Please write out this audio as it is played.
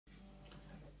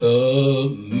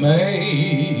Amazing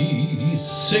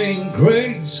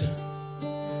grace,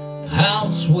 how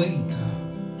sweet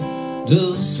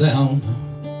the sound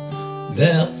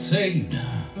that saved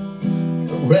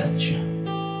a wretch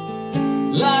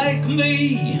like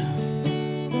me.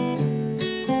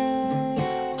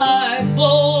 I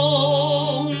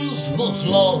once was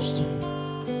lost,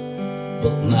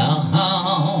 but now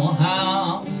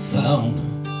I'm found.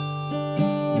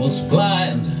 Was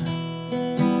blind,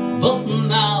 but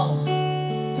now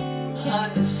I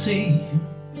see.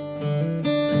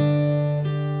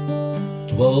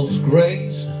 'Twas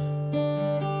grace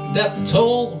that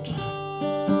told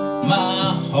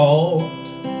my heart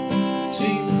to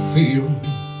fear,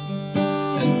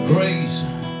 and grace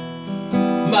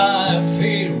my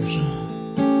fears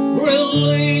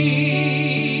relieved.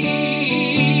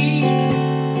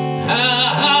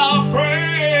 How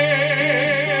precious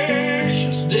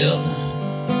did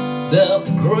that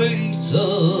grace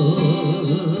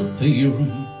appear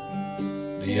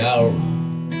the hour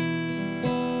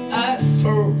I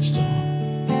first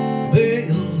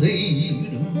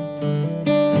believed.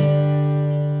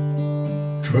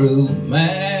 True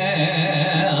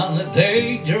man, the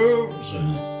dangers,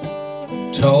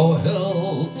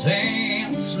 toils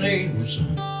and snares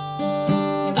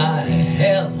I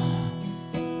have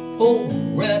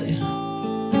already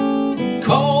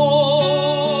called.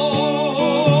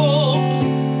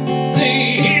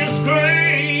 His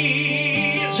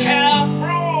grace hath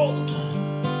brought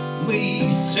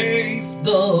me safe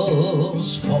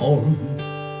thus far,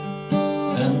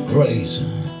 and grace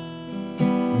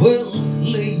will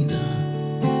lead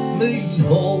me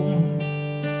home.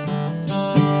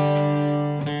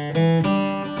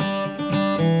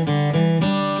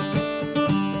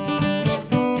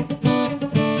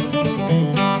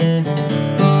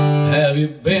 Have you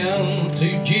been to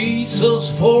Jesus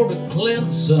for the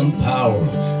cleansing power?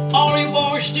 Are you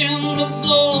washed in the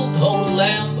blood of the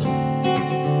Lamb?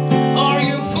 Are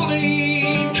you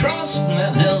fully trusting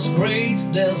in His grace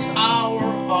this hour?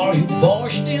 Are you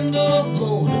washed in the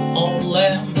blood of the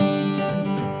Lamb?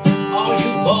 Are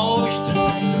you washed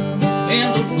in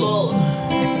the blood,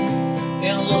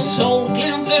 in the soul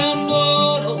cleansing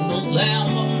blood of the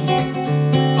Lamb?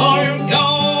 Are your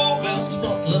garments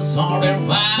spotless? Are they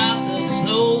white as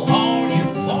snow? Are you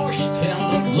washed in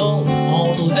the blood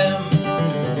of the Lamb?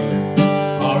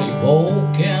 Are you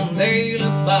walking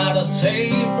daily by the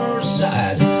Savior's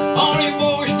side? Are you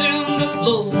washed in the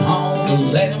blood of the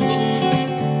Lamb?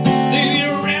 Do you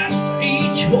rest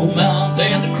each moment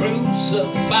in the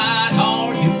crucified?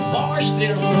 Are you washed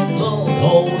in the blood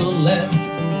of the Lamb?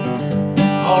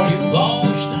 Are you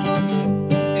washed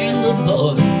in the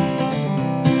blood,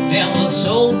 in the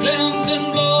soul cleansing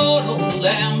blood of the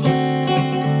Lamb?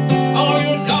 Are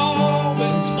your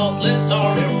garments spotless?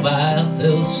 Are they white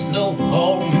as snow?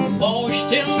 Are you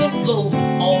washed in the blood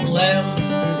of the Lamb?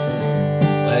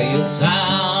 Lay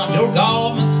aside your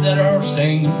garments that are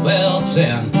stained with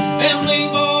sin, and be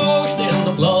washed in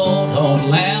the blood of the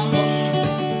Lamb.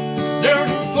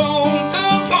 There's a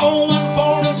fountain flowing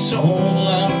for the soul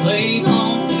and clean,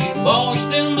 only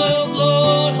washed in the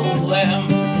blood of the Lamb.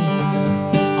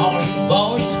 Are you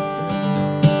washed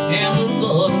in the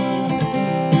blood,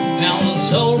 and the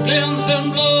soul cleansing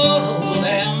blood of the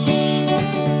Lamb?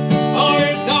 Are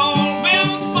your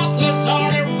garments spotless? Are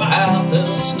they white as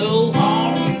snow?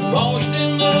 Are you washed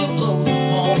in the blood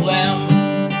of the Lamb?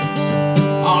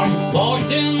 Are you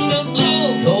washed in the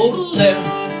blood of the Lamb?